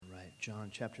John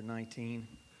chapter 19,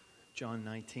 John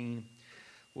 19.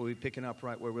 We'll be picking up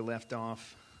right where we left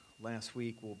off last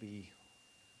week. We'll be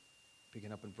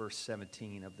picking up in verse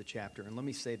 17 of the chapter. And let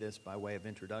me say this by way of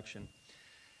introduction.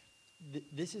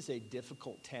 This is a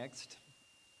difficult text,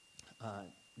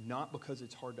 not because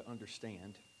it's hard to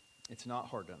understand. It's not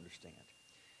hard to understand.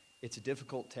 It's a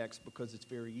difficult text because it's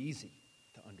very easy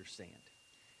to understand.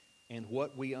 And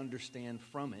what we understand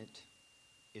from it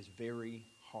is very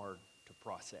hard to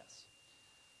process.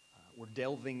 We're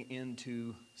delving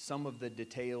into some of the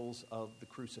details of the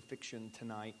crucifixion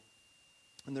tonight.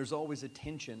 And there's always a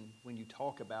tension when you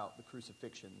talk about the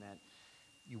crucifixion that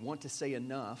you want to say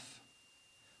enough,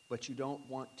 but you don't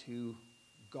want to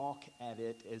gawk at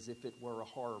it as if it were a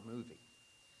horror movie.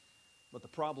 But the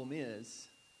problem is,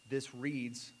 this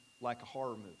reads like a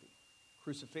horror movie.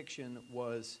 Crucifixion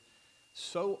was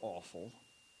so awful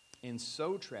and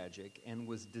so tragic and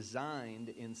was designed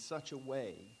in such a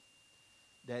way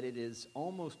that it is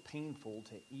almost painful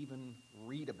to even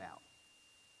read about.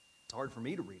 It's hard for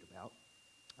me to read about.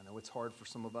 I know it's hard for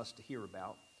some of us to hear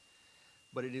about.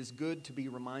 But it is good to be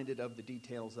reminded of the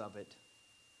details of it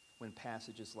when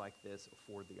passages like this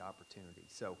afford the opportunity.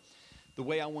 So the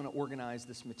way I want to organize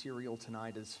this material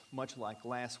tonight is much like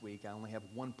last week. I only have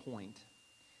one point,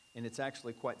 and it's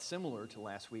actually quite similar to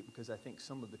last week because I think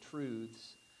some of the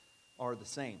truths are the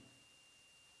same.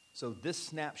 So this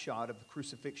snapshot of the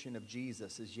crucifixion of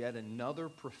Jesus is yet another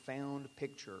profound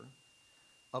picture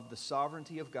of the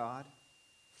sovereignty of God,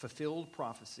 fulfilled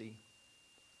prophecy,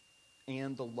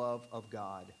 and the love of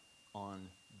God on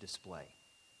display.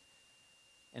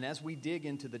 And as we dig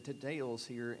into the details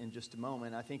here in just a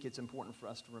moment, I think it's important for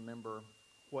us to remember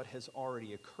what has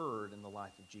already occurred in the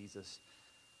life of Jesus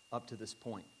up to this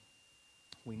point.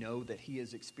 We know that he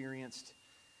has experienced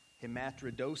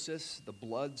hematoidosis, the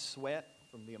blood sweat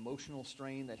from the emotional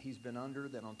strain that he's been under.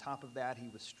 Then on top of that, he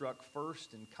was struck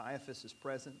first in Caiaphas'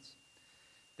 presence.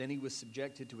 Then he was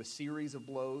subjected to a series of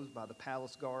blows by the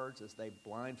palace guards as they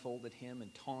blindfolded him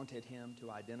and taunted him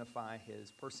to identify his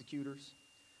persecutors.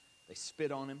 They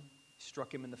spit on him,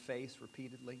 struck him in the face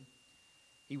repeatedly.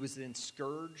 He was then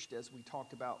scourged, as we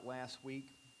talked about last week,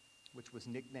 which was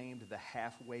nicknamed the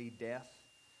halfway death.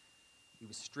 He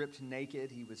was stripped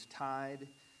naked. He was tied.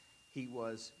 He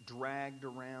was dragged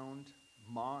around,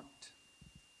 mocked.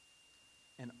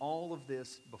 And all of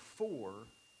this before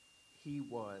he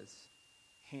was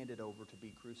handed over to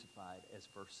be crucified, as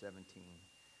verse 17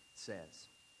 says.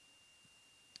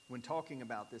 When talking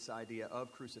about this idea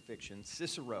of crucifixion,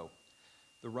 Cicero,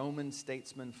 the Roman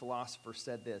statesman philosopher,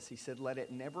 said this. He said, "Let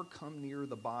it never come near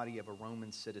the body of a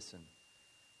Roman citizen.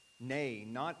 Nay,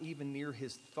 not even near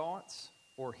his thoughts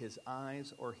or his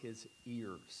eyes or his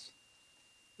ears."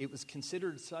 It was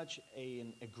considered such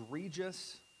an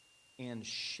egregious and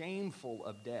shameful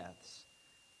of deaths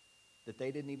that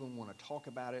they didn't even want to talk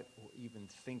about it or even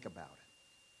think about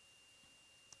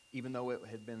it. Even though it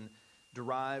had been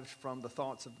derived from the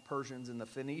thoughts of the Persians and the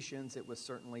Phoenicians, it was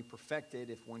certainly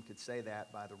perfected, if one could say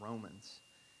that, by the Romans.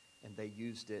 And they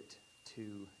used it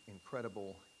to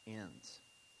incredible ends.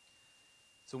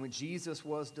 So when Jesus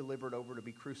was delivered over to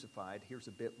be crucified, here's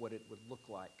a bit what it would look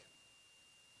like.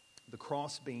 The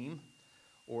crossbeam,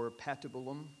 or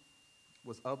patibulum,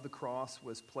 of the cross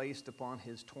was placed upon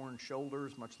his torn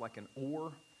shoulders, much like an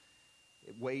oar.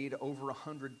 It weighed over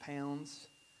 100 pounds,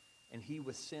 and he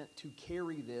was sent to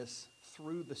carry this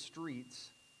through the streets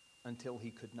until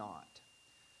he could not.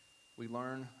 We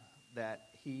learn that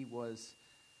he was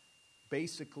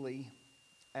basically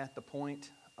at the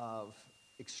point of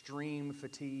extreme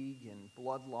fatigue and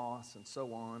blood loss and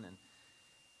so on, and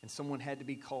someone had to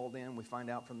be called in. We find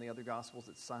out from the other Gospels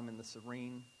it's Simon the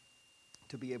Cyrene,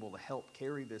 to be able to help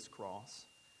carry this cross.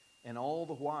 And all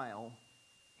the while,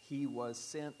 he was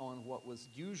sent on what was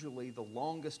usually the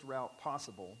longest route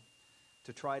possible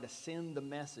to try to send the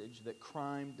message that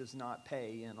crime does not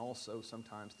pay, and also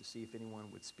sometimes to see if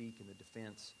anyone would speak in the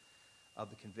defense of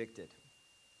the convicted.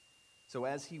 So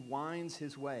as he winds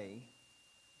his way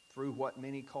through what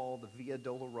many call the Via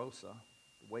Dolorosa,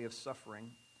 the way of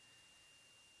suffering,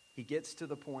 he gets to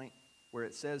the point where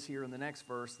it says here in the next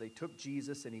verse, they took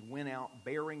Jesus and he went out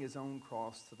bearing his own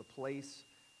cross to the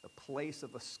place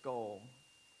of a skull,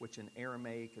 which in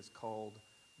Aramaic is called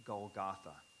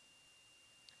Golgotha.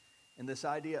 And this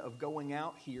idea of going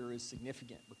out here is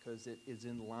significant because it is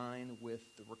in line with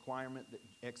the requirement that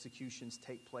executions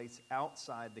take place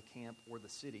outside the camp or the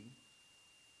city.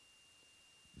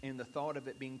 And the thought of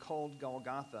it being called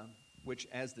Golgotha, which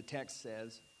as the text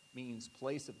says means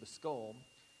place of the skull,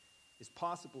 is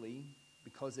possibly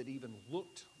because it even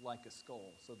looked like a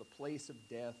skull. So the place of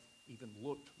death even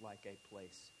looked like a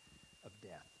place of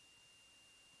death.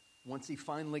 once he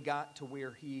finally got to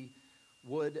where he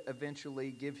would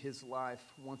eventually give his life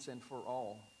once and for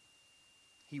all,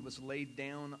 he was laid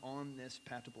down on this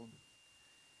patibulum.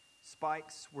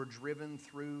 Spikes were driven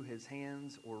through his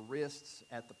hands or wrists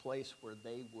at the place where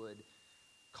they would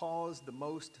cause the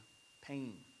most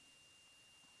pain.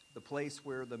 The place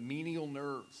where the medial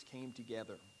nerves came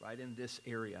together, right in this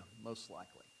area, most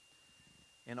likely.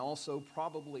 And also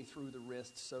probably through the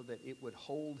wrists so that it would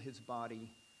hold his body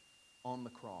on the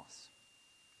cross.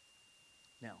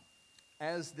 Now,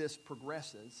 as this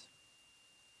progresses,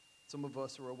 some of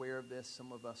us are aware of this,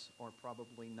 some of us are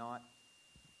probably not.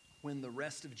 When the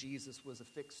rest of Jesus was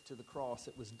affixed to the cross,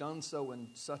 it was done so in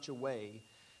such a way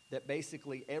that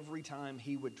basically every time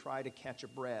he would try to catch a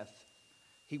breath,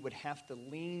 he would have to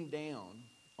lean down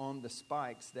on the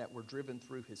spikes that were driven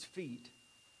through his feet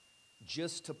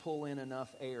just to pull in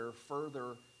enough air,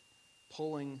 further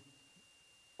pulling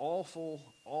awful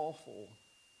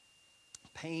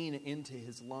pain into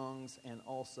his lungs, and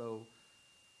also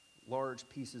large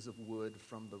pieces of wood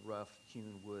from the rough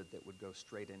hewn wood that would go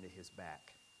straight into his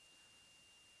back.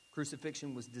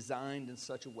 Crucifixion was designed in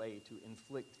such a way to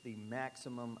inflict the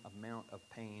maximum amount of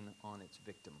pain on its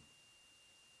victim.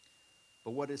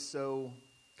 But what is so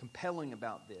compelling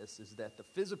about this is that the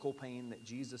physical pain that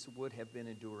Jesus would have been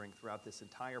enduring throughout this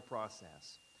entire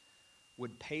process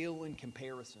would pale in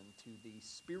comparison to the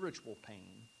spiritual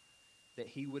pain that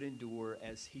he would endure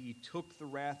as he took the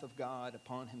wrath of God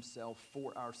upon himself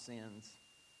for our sins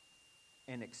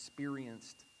and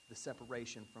experienced the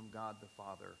separation from God the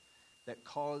Father that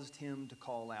caused him to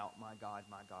call out, my God,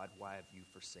 why have you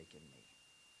forsaken me?"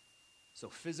 So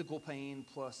physical pain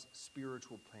plus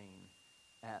spiritual pain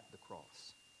at the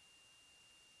cross.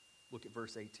 Look at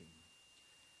verse 18.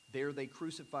 "There they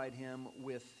crucified him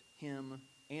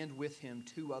and with him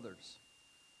two others,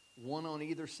 one on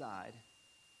either side,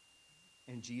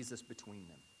 and Jesus between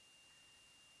them."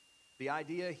 The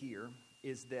idea here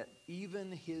is that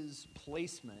even his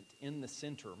placement in the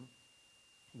center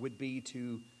would be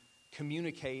to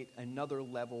communicate another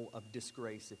level of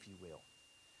disgrace, if you will.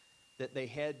 That they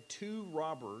had two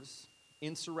robbers,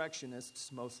 insurrectionists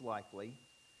most likely,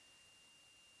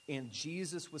 and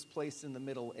Jesus was placed in the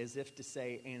middle as if to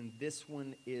say, and this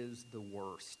one is the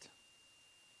worst.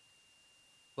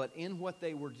 But in what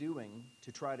they were doing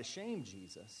to try to shame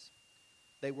Jesus,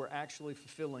 they were actually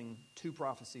fulfilling two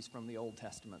prophecies from the Old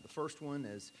Testament. The first one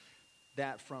is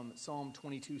that from Psalm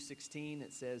 22:16.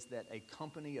 It says that a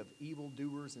company of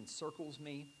evildoers encircles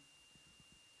me.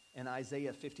 And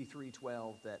Isaiah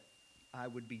 53:12, that I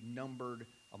would be numbered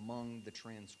among the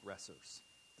transgressors,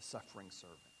 the suffering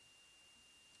servant.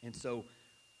 And so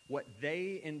what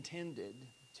they intended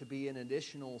to be an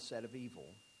additional set of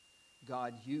evil,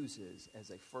 God uses as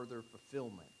a further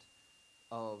fulfillment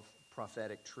of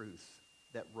prophetic truth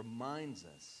that reminds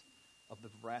us of the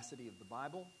veracity of the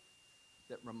Bible,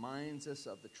 that reminds us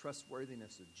of the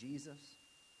trustworthiness of Jesus,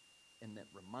 and that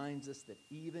reminds us that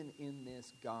even in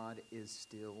this, God is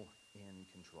still in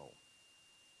control.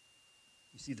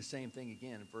 You see the same thing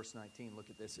again in verse 19. Look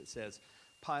at this. It says,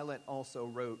 "Pilate also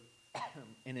wrote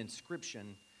an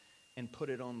inscription and put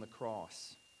it on the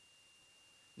cross."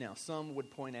 Now, some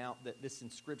would point out that this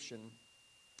inscription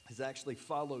has actually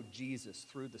followed Jesus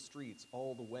through the streets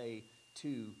all the way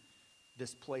to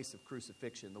this place of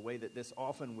crucifixion. The way that this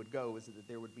often would go is that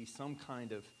there would be some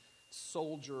kind of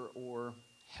soldier or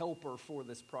helper for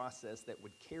this process that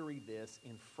would carry this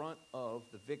in front of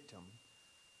the victim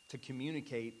to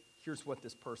communicate, here's what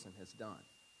this person has done.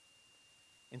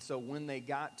 And so when they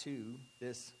got to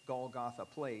this Golgotha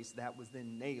place, that was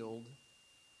then nailed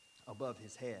above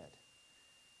his head.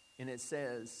 And it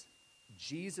says,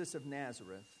 "Jesus of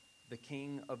Nazareth, the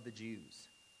King of the Jews."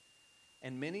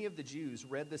 And many of the Jews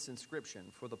read this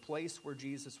inscription, for the place where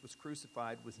Jesus was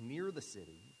crucified was near the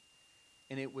city,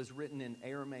 and it was written in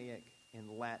Aramaic,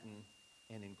 in Latin,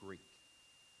 and in Greek.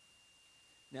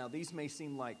 Now, these may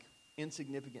seem like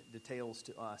insignificant details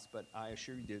to us, but I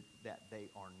assure you that they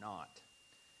are not.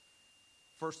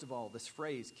 First of all, this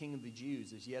phrase, King of the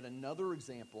Jews, is yet another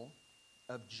example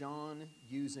of John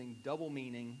using double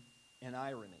meaning and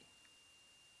irony.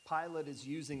 Pilate is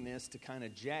using this to kind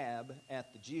of jab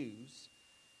at the Jews.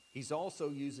 He's also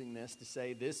using this to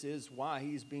say this is why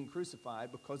he's being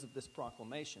crucified, because of this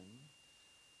proclamation.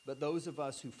 But those of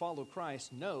us who follow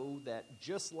Christ know that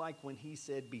just like when he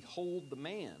said, "Behold the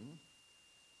man,"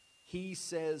 he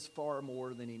says far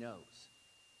more than he knows.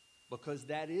 Because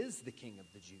that is the King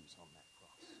of the Jews on that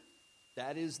cross.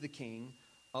 That is the King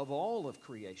of all of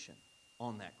creation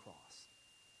on that cross.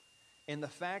 And the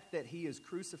fact that he is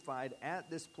crucified at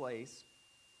this place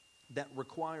that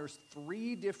requires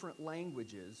 3 different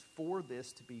languages for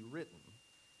this to be written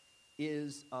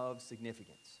is of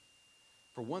significance.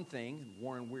 For one thing, and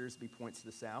Warren Wiersbe points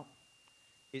this out,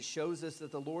 it shows us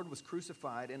that the Lord was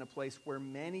crucified in a place where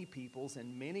many peoples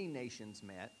and many nations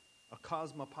met, a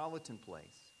cosmopolitan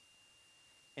place,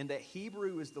 and that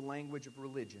Hebrew is the language of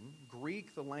religion,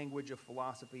 Greek the language of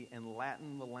philosophy, and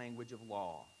Latin the language of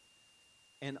law.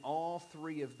 And all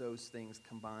 3 of those things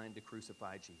combined to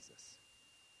crucify Jesus.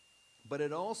 But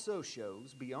it also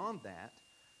shows, beyond that,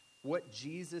 what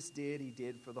Jesus did, he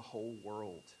did for the whole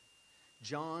world.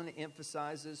 John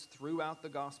emphasizes throughout the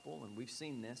gospel, and we've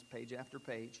seen this page after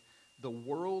page, the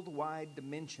worldwide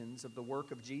dimensions of the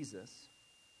work of Jesus.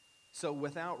 So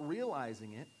without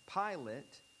realizing it,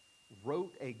 Pilate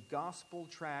wrote a gospel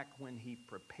tract when he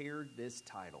prepared this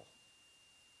title.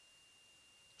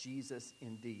 Jesus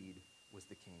indeed was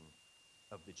the King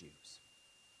of the Jews.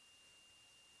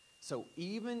 So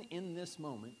even in this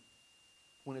moment,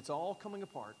 when it's all coming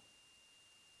apart,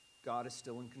 God is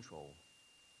still in control.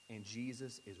 And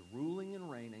Jesus is ruling and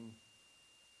reigning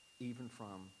even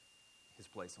from his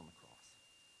place on the cross.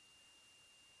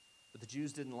 But the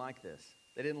Jews didn't like this.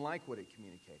 They didn't like what it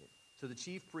communicated. So the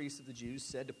chief priests of the Jews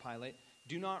said to Pilate,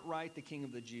 "Do not write the King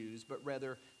of the Jews, but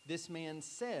rather, this man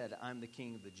said, 'I'm the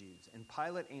King of the Jews.' And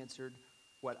Pilate answered,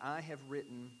 'What I have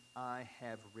written, I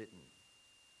have written.'"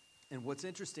 And what's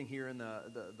interesting here in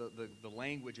the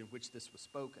language in which this was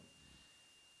spoken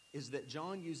is that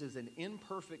John uses an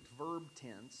imperfect verb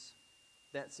tense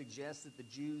that suggests that the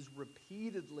Jews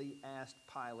repeatedly asked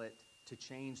Pilate to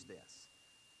change this.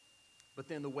 But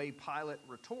then the way Pilate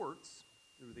retorts,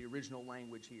 through the original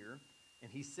language here,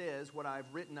 and he says, "What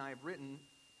I've written,"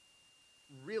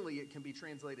 really it can be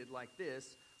translated like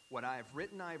this: "What I've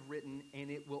written, and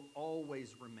it will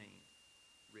always remain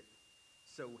written."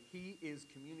 So he is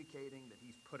communicating that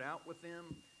he's put out with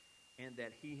them and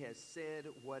that he has said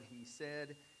what he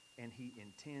said, and he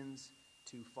intends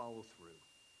to follow through.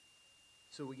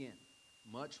 So again,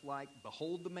 much like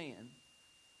behold the man,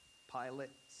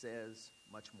 Pilate says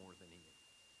much more than he knew.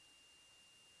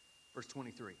 Verse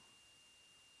 23.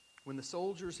 When the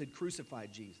soldiers had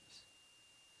crucified Jesus,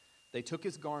 they took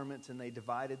his garments and they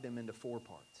divided them into 4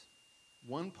 parts,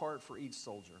 1 part for each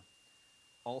soldier,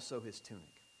 also his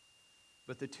tunic.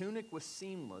 But the tunic was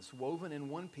seamless, woven in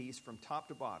one piece from top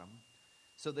to bottom.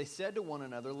 So they said to one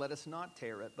another, "Let us not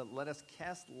tear it, but let us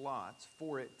cast lots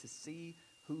for it to see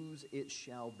whose it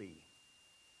shall be."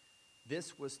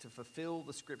 This was to fulfill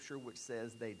the scripture which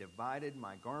says, "They divided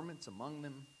my garments among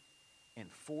them,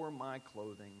 and for my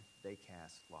clothing they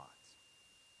cast lots."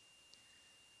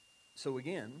 So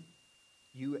again,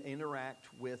 you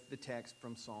interact with the text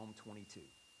from Psalm 22.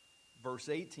 Verse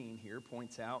 18 here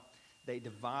points out, "They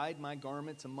divide my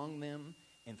garments among them,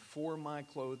 and for my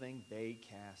clothing they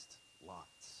cast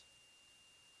lots."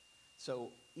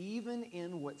 So even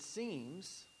in what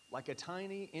seems like a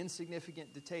tiny,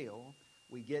 insignificant detail,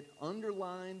 we get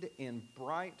underlined in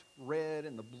bright red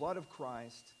in the blood of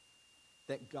Christ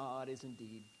that God is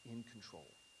indeed in control.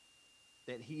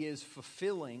 That he is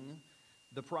fulfilling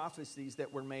the prophecies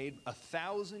that were made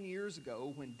 1,000 years ago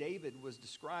when David was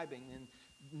describing in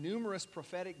numerous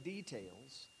prophetic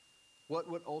details what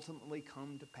would ultimately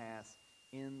come to pass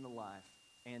in the life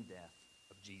and death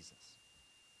of Jesus.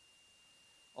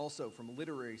 Also, from a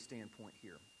literary standpoint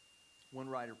here, one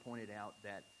writer pointed out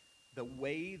that the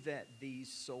way that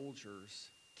these soldiers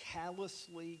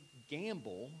callously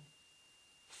gamble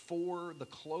for the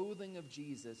clothing of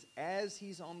Jesus as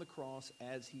he's on the cross,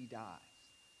 as he dies,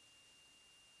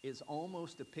 is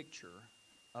almost a picture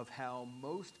of how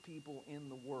most people in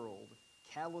the world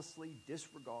callously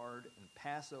disregard and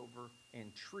pass over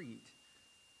and treat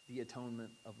the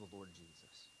atonement of the Lord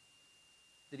Jesus.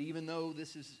 That even though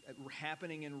this is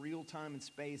happening in real time and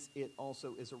space, it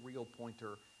also is a real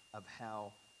pointer of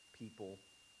how people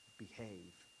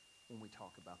behave when we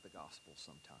talk about the gospel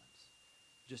sometimes.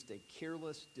 Just a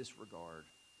careless disregard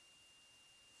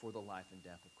for the life and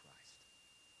death of Christ.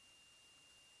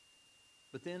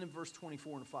 But then in verse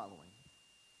 24 and following,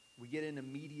 we get an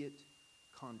immediate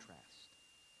contrast.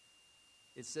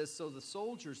 It says, "So the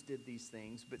soldiers did these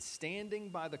things, but standing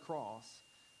by the cross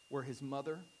were his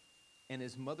mother and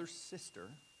his mother's sister,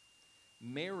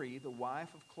 Mary, the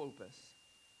wife of Clopas,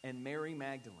 and Mary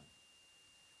Magdalene.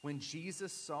 When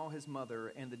Jesus saw his mother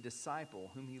and the disciple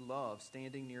whom he loved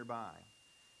standing nearby,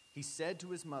 he said to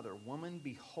his mother, 'Woman,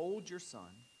 behold your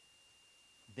son.'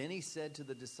 Then he said to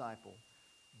the disciple,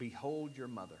 'Behold your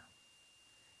mother.'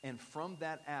 And from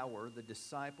that hour, the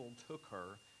disciple took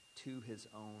her to his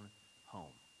own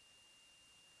home."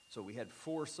 So we had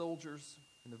 4 soldiers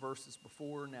in the verses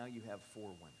before. Now you have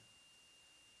 4 women.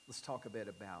 Let's talk a bit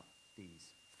about these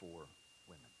 4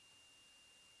 women.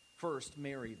 First,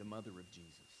 Mary, the mother of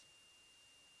Jesus.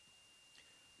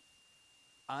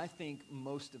 I think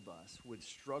most of us would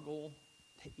struggle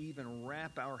to even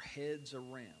wrap our heads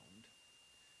around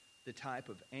the type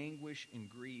of anguish and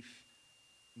grief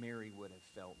Mary would have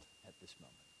felt at this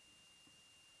moment.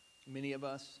 Many of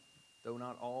us, though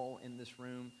not all in this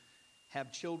room,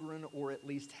 have children, or at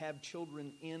least have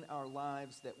children in our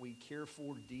lives that we care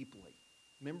for deeply,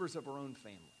 members of our own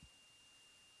family.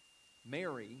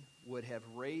 Mary would have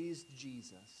raised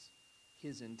Jesus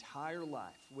his entire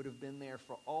life, would have been there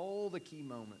for all the key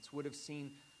moments, would have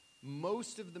seen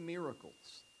most of the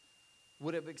miracles,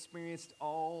 would have experienced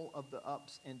all of the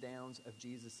ups and downs of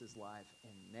Jesus' life,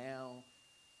 and now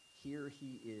here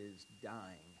he is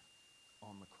dying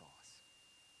on the cross.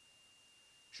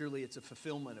 Surely it's a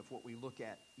fulfillment of what we look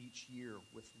at each year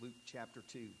with Luke chapter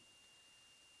 2.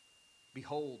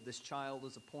 Behold, this child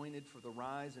is appointed for the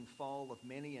rise and fall of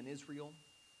many in Israel,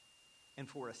 and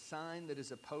for a sign that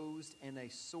is opposed, and a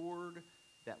sword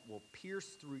that will pierce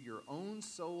through your own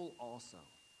soul also,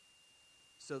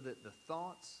 so that the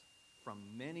thoughts from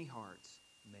many hearts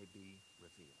may be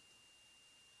revealed.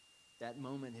 That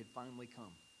moment had finally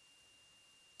come.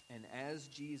 And as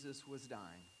Jesus was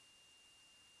dying,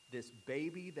 this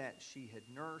baby that she had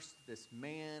nursed, this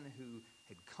man who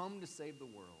had come to save the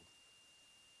world,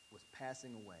 was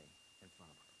passing away in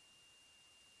front of her.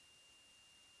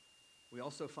 We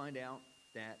also find out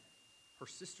that her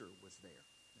sister was there.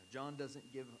 Now, John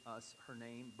doesn't give us her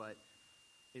name, but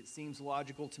it seems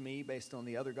logical to me, based on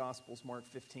the other Gospels, Mark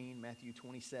 15, Matthew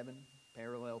 27,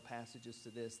 parallel passages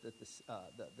to this, that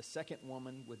the second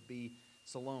woman would be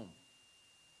Salome,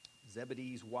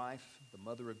 Zebedee's wife, the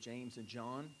mother of James and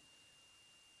John.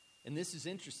 And this is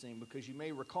interesting because you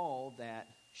may recall that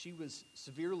she was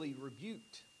severely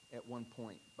rebuked at one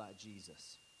point by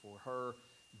Jesus for her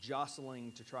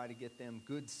jostling to try to get them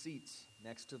good seats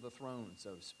next to the throne,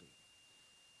 so to speak.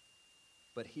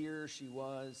 But here she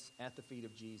was at the feet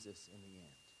of Jesus in the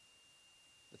end.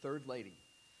 The third lady,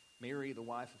 Mary, the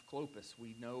wife of Clopas,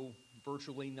 we know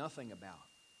virtually nothing about.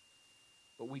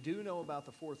 But we do know about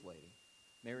the fourth lady,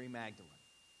 Mary Magdalene,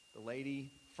 the lady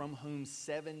from whom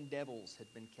 7 devils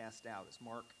had been cast out, as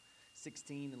Mark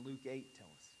 16 and Luke 8 tell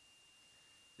us.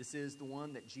 This is the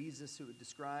one that Jesus, who had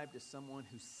described as someone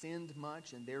who sinned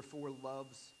much and therefore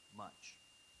loves much.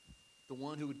 The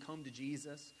one who would come to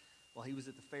Jesus while he was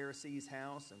at the Pharisee's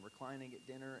house and reclining at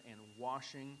dinner and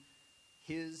washing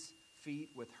his feet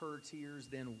with her tears,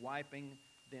 then wiping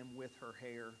them with her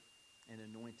hair and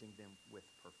anointing them with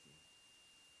perfume.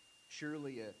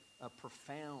 Surely a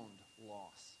profound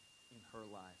loss in her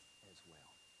life as well.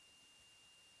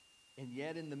 And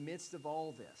yet in the midst of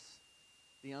all this,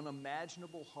 the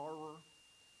unimaginable horror,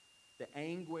 the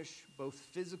anguish, both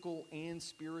physical and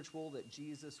spiritual, that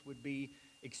Jesus would be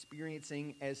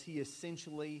experiencing as he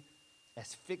essentially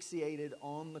asphyxiated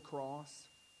on the cross,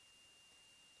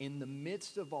 in the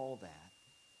midst of all that,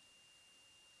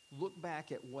 look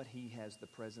back at what he has the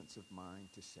presence of mind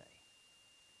to say.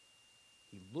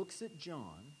 He looks at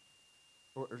John,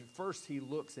 or first he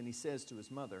looks and he says to his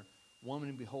mother,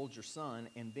 "Woman, behold your son,"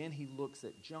 and then he looks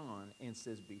at John and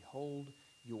says, "Behold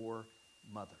your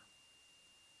mother."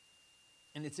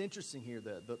 And it's interesting here,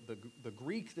 the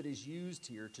Greek that is used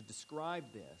here to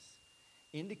describe this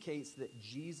indicates that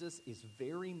Jesus is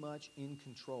very much in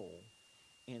control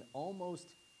and almost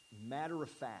matter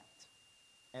of fact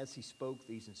as he spoke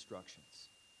these instructions.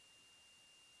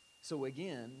 So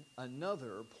again,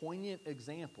 another poignant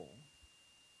example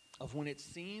of when it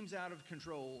seems out of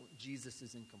control, Jesus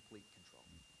is in complete control.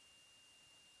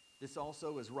 This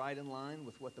also is right in line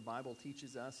with what the Bible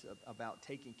teaches us about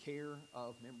taking care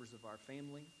of members of our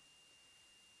family.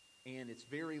 And it's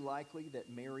very likely that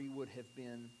Mary would have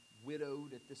been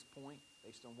widowed at this point,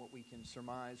 based on what we can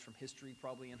surmise from history,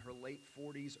 probably in her late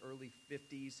 40s, early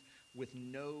 50s, with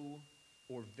no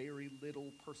or very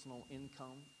little personal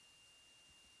income.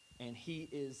 And he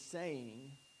is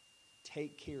saying,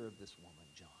 take care of this woman,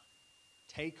 John.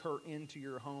 Take her into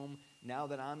your home. Now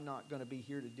that I'm not going to be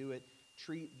here to do it,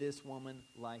 treat this woman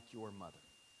like your mother.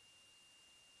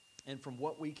 And from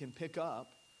what we can pick up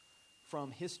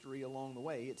from history along the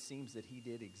way, it seems that he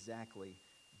did exactly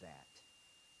that.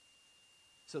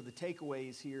 So the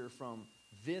takeaways here from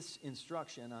this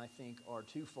instruction, I think, are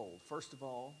twofold. First of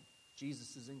all,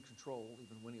 Jesus is in control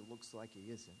even when he looks like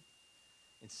he isn't.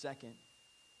 And second,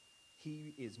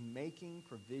 he is making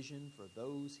provision for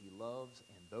those he loves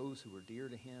and those who are dear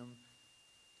to him,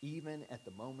 even at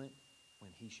the moment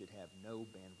when he should have no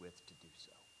bandwidth to do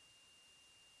so.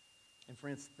 And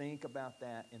friends, think about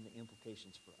that and the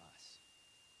implications for us.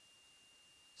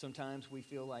 Sometimes we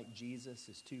feel like Jesus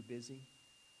is too busy.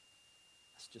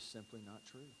 That's just simply not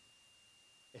true.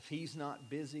 If he's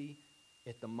not busy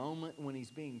at the moment when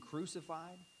he's being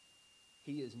crucified,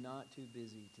 he is not too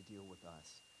busy to deal with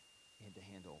us and to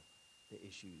handle the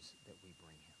issues that we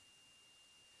bring him.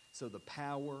 So the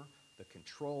power, the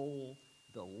control,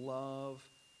 the love,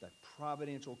 the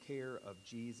providential care of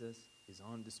Jesus is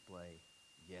on display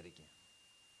yet again.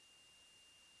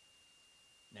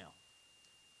 Now,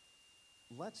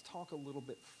 let's talk a little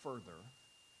bit further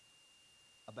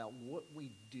about what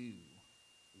we do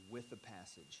with a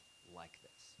passage like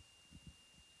this.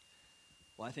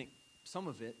 Well, I think some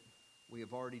of it we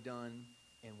have already done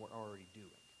and we're already doing.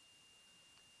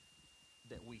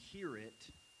 That we hear it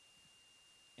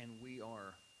and we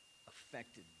are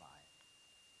affected by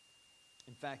it.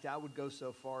 In fact, I would go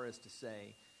so far as to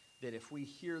say that if we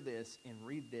hear this and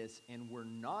read this and we're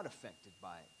not affected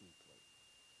by it deeply,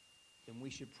 then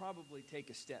we should probably take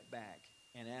a step back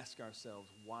and ask ourselves,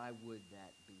 why would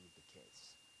that be the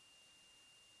case?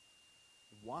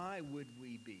 Why would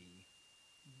we be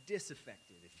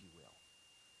disaffected, if you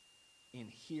will, in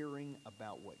hearing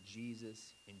about what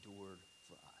Jesus endured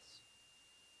for us?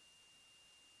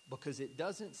 Because it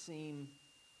doesn't seem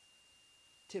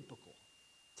typical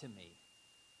to me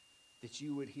that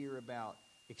you would hear about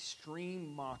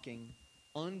extreme mocking,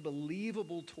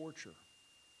 unbelievable torture,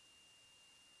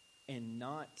 and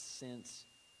not sense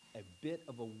a bit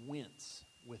of a wince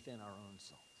within our own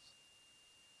souls.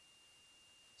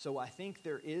 So I think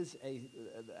there is a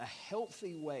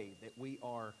healthy way that we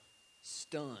are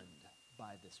stunned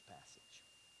by this passage,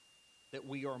 that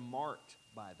we are marked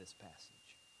by this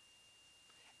passage.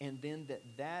 And then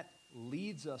that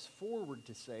leads us forward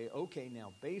to say, okay,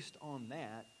 now based on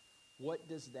that, what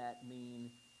does that mean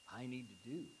I need to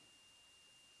do?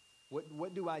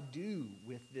 What do I do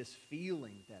with this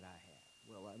feeling that I have?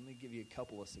 Well, let me give you a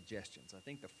couple of suggestions. I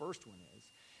think the first one is,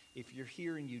 if you're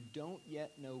here and you don't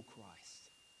yet know Christ,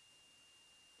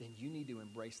 then you need to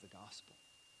embrace the gospel.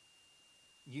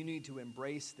 You need to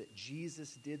embrace that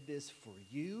Jesus did this for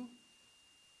you,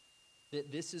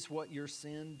 that this is what your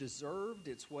sin deserved,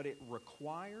 it's what it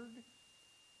required,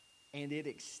 and it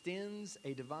extends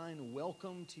a divine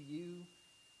welcome to you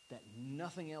that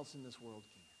nothing else in this world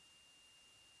can.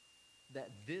 That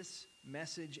this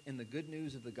message and the good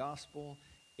news of the gospel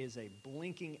is a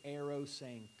blinking arrow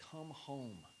saying, come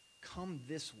home, come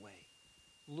this way,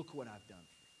 look what I've done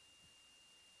for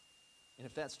you. And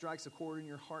if that strikes a chord in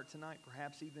your heart tonight,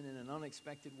 perhaps even in an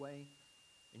unexpected way,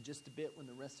 in just a bit when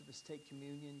the rest of us take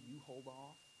communion, you hold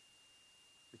off,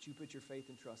 but you put your faith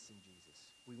and trust in Jesus.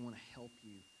 We want to help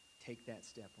you take that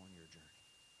step on your journey.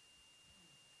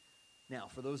 Now,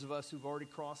 for those of us who've already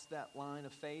crossed that line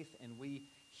of faith and we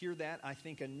hear that, I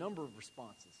think a number of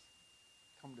responses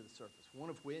come to the surface, one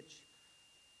of which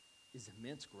is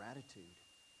immense gratitude.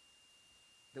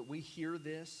 That we hear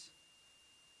this,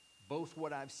 both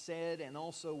what I've said and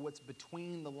also what's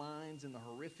between the lines and the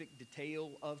horrific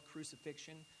detail of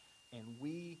crucifixion, and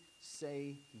we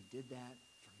say, he did that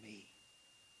for me.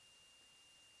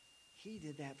 He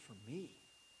did that for me.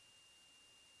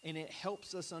 And it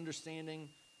helps us understanding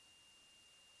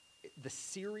the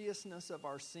seriousness of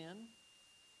our sin,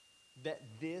 that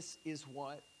this is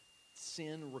what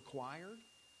sin required,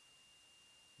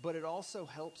 but it also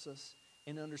helps us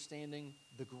in understanding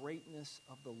the greatness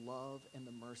of the love and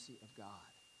the mercy of God.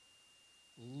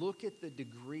 Look at the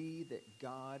degree that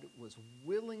God was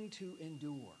willing to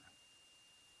endure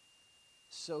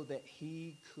so that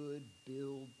he could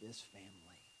build this family.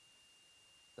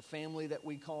 The family that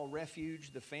we call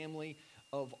Refuge, the family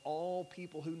of all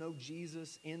people who know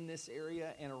Jesus in this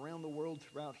area and around the world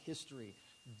throughout history.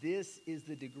 This is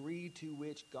the degree to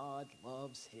which God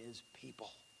loves his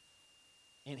people.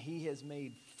 And he has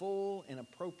made full and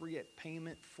appropriate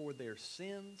payment for their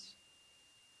sins.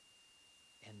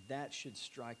 And that should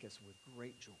strike us with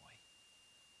great joy,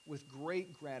 with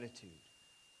great gratitude,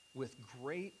 with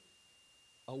great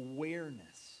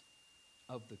awareness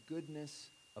of the goodness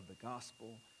of the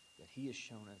gospel that he has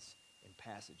shown us in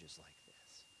passages like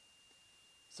this.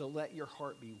 So let your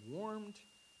heart be warmed,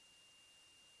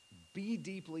 be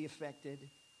deeply affected,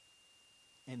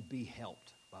 and be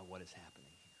helped by what is happening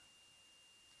here.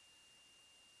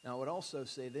 Now, I would also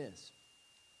say this.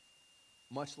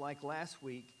 Much like last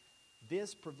week,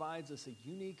 this provides us a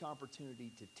unique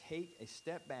opportunity to take a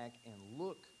step back and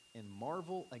look and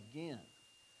marvel again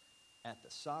at the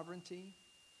sovereignty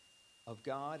of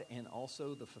God and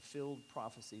also the fulfilled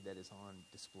prophecy that is on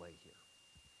display here.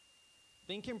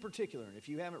 Think in particular, and if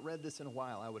you haven't read this in a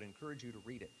while, I would encourage you to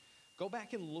read it. Go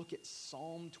back and look at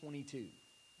Psalm 22.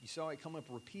 You saw it come up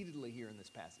repeatedly here in this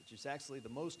passage. It's actually the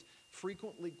most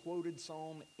frequently quoted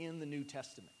psalm in the New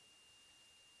Testament.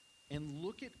 And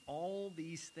look at all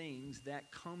these things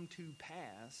that come to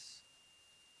pass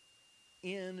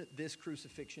in this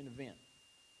crucifixion event.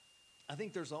 I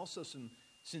think there's also some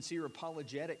sincere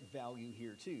apologetic value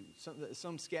here too.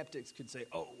 Some skeptics could say,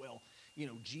 oh, well,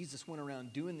 Jesus went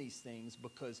around doing these things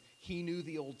because he knew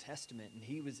the Old Testament and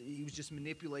he was just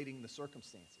manipulating the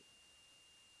circumstances.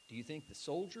 Do you think the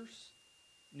soldiers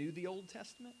knew the Old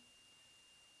Testament?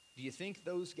 Do you think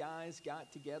those guys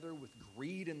got together with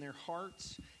greed in their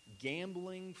hearts,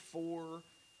 gambling for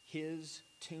his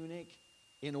tunic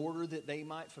in order that they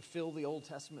might fulfill the Old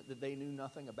Testament that they knew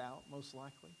nothing about, most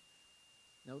likely?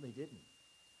 No, they didn't.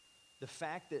 The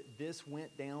fact that this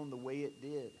went down the way it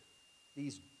did,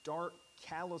 these dark,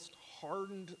 calloused,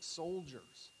 hardened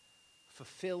soldiers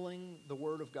fulfilling the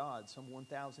Word of God some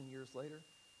 1,000 years later,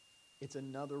 it's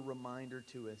another reminder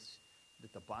to us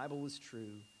that the Bible is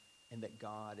true and that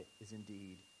God is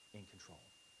indeed in control.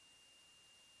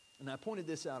 And I pointed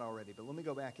this out already, but let me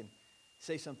go back and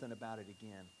say something about it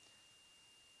again.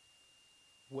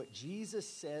 What Jesus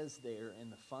says there in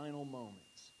the final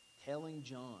moments, telling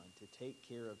John to take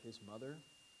care of his mother,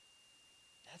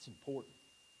 that's important.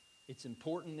 It's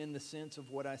important in the sense of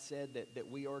what I said,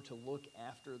 that we are to look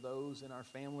after those in our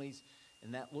families,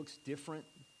 and that looks different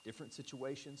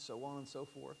situations, so on and so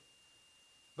forth.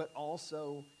 But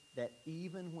also that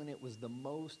even when it was the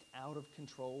most out of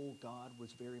control, God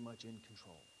was very much in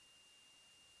control.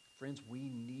 Friends, we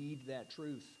need that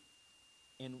truth.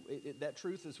 And that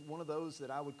truth is one of those that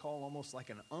I would call almost like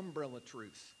an umbrella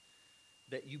truth.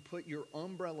 That you put your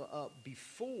umbrella up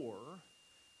before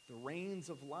the rains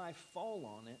of life fall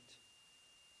on it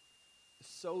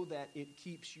so that it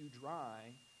keeps you dry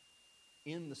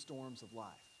in the storms of life.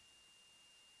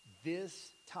 This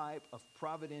type of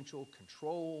providential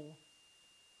control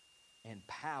and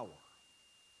power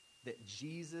that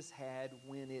Jesus had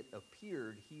when it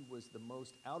appeared he was the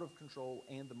most out of control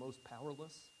and the most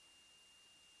powerless,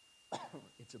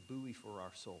 it's a buoy for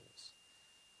our souls,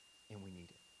 and we need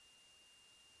it.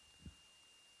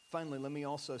 Finally, let me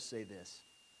also say this.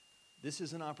 This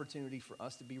is an opportunity for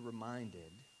us to be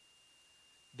reminded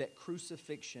that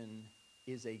crucifixion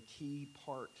is a key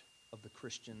part of the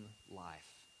Christian life.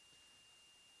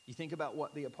 You think about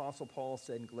what the Apostle Paul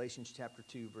said in Galatians chapter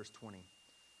 2, verse 20.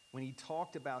 When he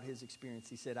talked about his experience,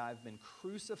 he said, I've been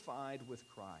crucified with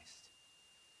Christ.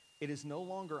 It is no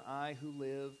longer I who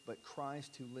live, but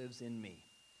Christ who lives in me.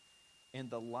 And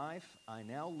the life I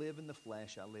now live in the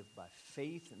flesh, I live by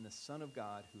faith in the Son of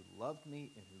God who loved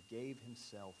me and who gave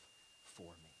himself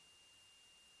for me.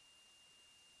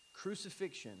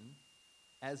 Crucifixion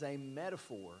as a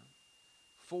metaphor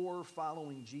for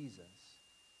following Jesus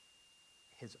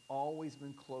has always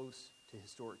been close to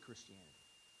historic Christianity.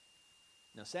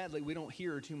 Now, sadly, we don't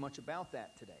hear too much about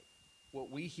that today. What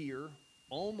we hear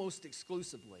almost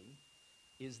exclusively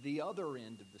is the other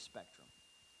end of the spectrum.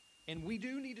 And we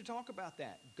do need to talk about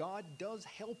that. God does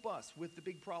help us with the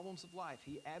big problems of life.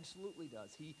 He absolutely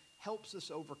does. He helps us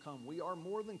overcome. We are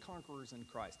more than conquerors in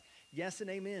Christ. Yes and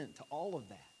amen to all of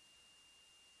that.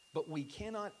 But we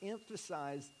cannot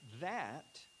emphasize that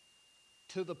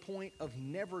to the point of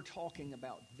never talking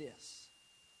about this.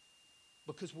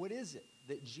 Because what is it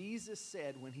that Jesus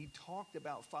said when he talked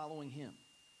about following him?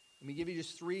 Let me give you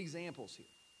just 3 examples here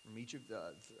from each of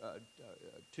the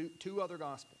two other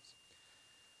Gospels.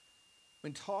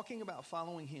 When talking about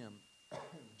following him,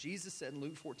 Jesus said in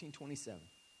Luke 14:27,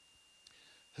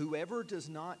 whoever does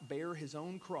not bear his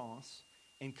own cross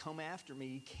and come after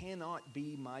me cannot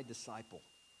be my disciple.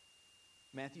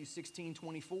 Matthew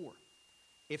 16:24,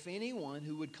 if anyone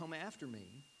who would come after me,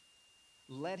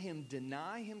 let him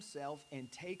deny himself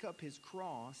and take up his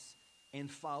cross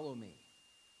and follow me.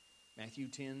 Matthew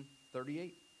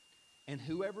 10:38, and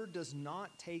whoever does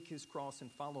not take his cross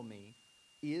and follow me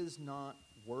is not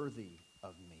worthy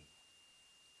of me.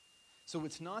 So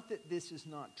it's not that this is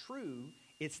not true,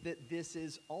 it's that this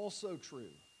is also true.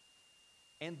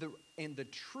 And the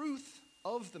truth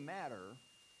of the matter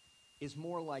is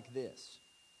more like this.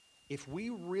 If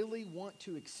we really want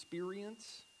to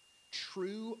experience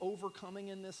true overcoming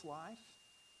in this life,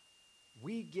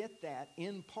 we get that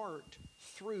in part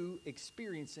through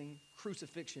experiencing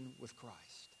crucifixion with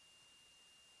Christ.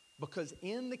 Because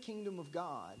in the kingdom of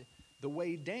God, the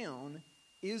way down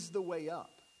is the way up.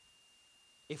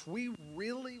 If we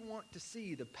really want to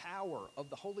see the power of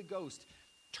the Holy Ghost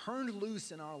turned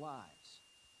loose in our lives,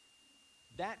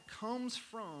 that comes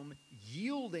from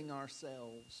yielding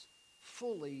ourselves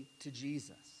fully to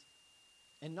Jesus.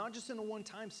 And not just in a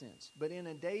one-time sense, but in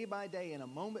a day-by-day, in a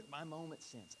moment-by-moment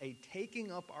sense. A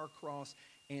taking up our cross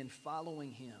and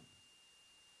following him.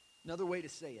 Another way to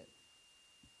say it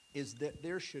is that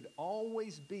there should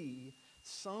always be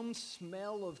some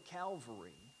smell of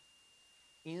Calvary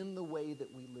in the way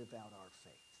that we live out our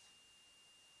faith.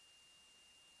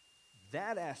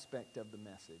 That aspect of the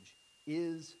message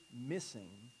is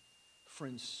missing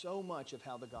from so much of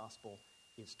how the gospel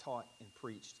is taught and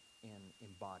preached and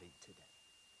embodied today.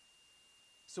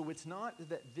 So it's not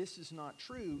that this is not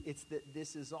true, it's that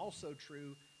this is also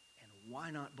true, and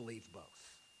why not believe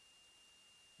both?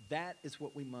 That is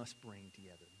what we must bring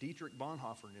together. Dietrich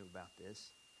Bonhoeffer knew about this.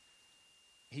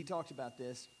 He talked about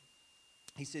this.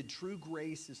 He said, true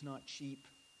grace is not cheap.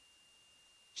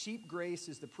 Cheap grace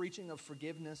is the preaching of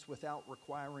forgiveness without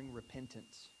requiring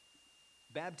repentance.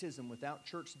 Baptism without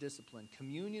church discipline.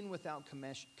 Communion without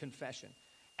confession.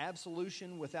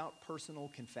 Absolution without personal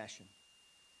confession.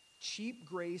 Cheap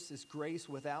grace is grace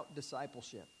without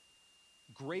discipleship.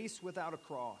 Grace without a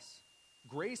cross.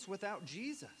 Grace without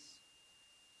Jesus.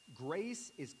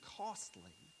 Grace is costly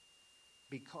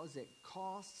because it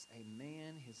costs a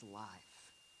man his life.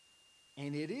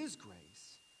 And it is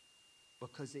grace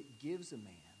because it gives a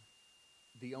man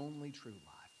the only true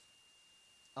life.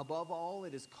 Above all,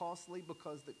 it is costly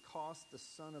because it cost the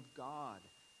Son of God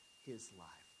his life.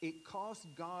 It cost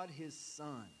God his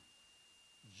Son.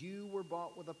 You were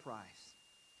bought with a price.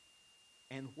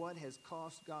 And what has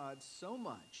cost God so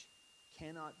much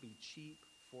cannot be cheap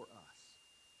for us.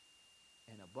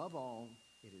 And above all,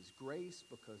 it is grace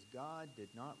because God did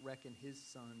not reckon his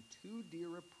Son too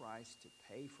dear a price to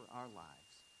pay for our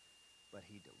lives, but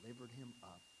he delivered him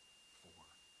up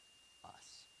for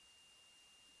us.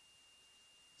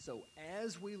 So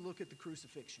as we look at the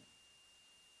crucifixion,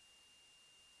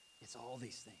 it's all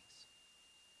these things.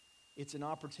 It's an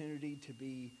opportunity to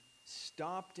be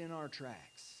stopped in our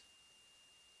tracks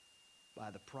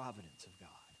by the providence of God.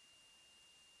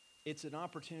 It's an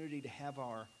opportunity to have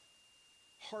our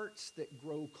hearts that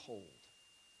grow cold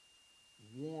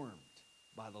warmed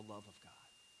by the love of God.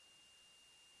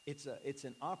 It's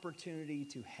an opportunity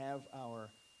to have our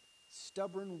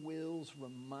stubborn wills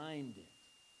reminded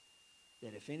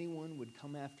that if anyone would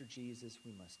come after Jesus,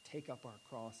 we must take up our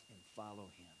cross and follow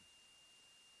him.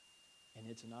 And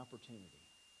it's an opportunity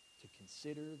to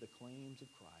consider the claims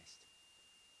of Christ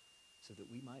so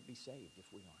that we might be saved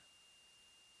if we aren't.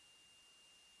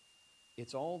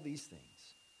 It's all these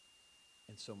things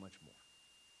and so much more.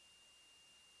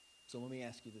 So let me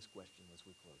ask you this question as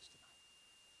we close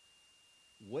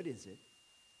tonight. What is it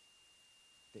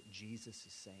that Jesus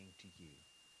is saying to you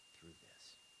through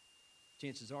this?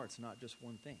 Chances are it's not just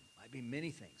one thing. Might be many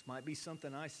things. Might be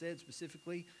something I said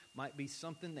specifically. Might be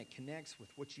something that connects with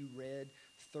what you read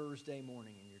Thursday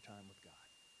morning in your time with God.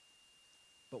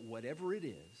 But whatever it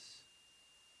is,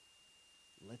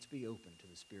 let's be open to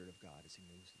the Spirit of God as he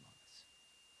moves among us.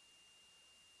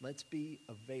 Let's be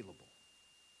available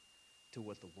to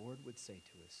what the Lord would say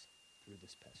to us through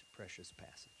this precious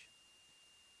passage.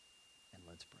 And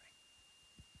let's pray.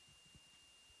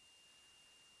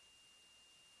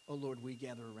 Oh Lord, we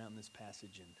gather around this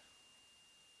passage and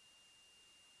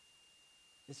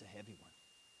it's a heavy one.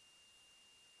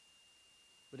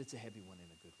 But it's a heavy one in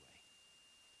a good way.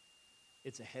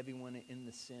 It's a heavy one in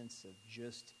the sense of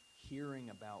just hearing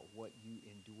about what you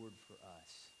endured for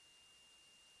us.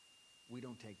 We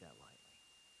don't take that lightly.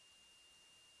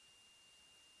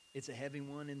 It's a heavy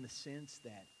one in the sense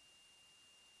that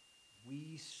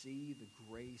we see the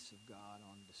grace of God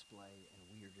on display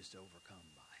and we are just overcome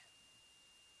by it.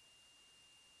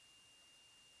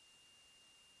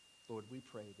 Lord, we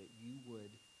pray that you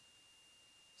would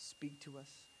speak to us,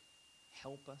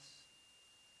 help us,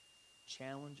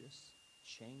 challenge us,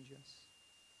 change us,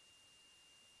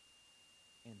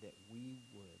 and that we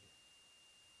would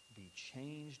be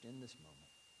changed in this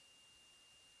moment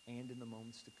and in the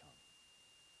moments to come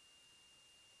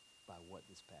by what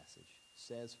this passage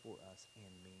says for us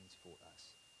and means for us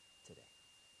today.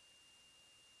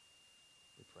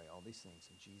 We pray all these things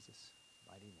in Jesus'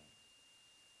 mighty name.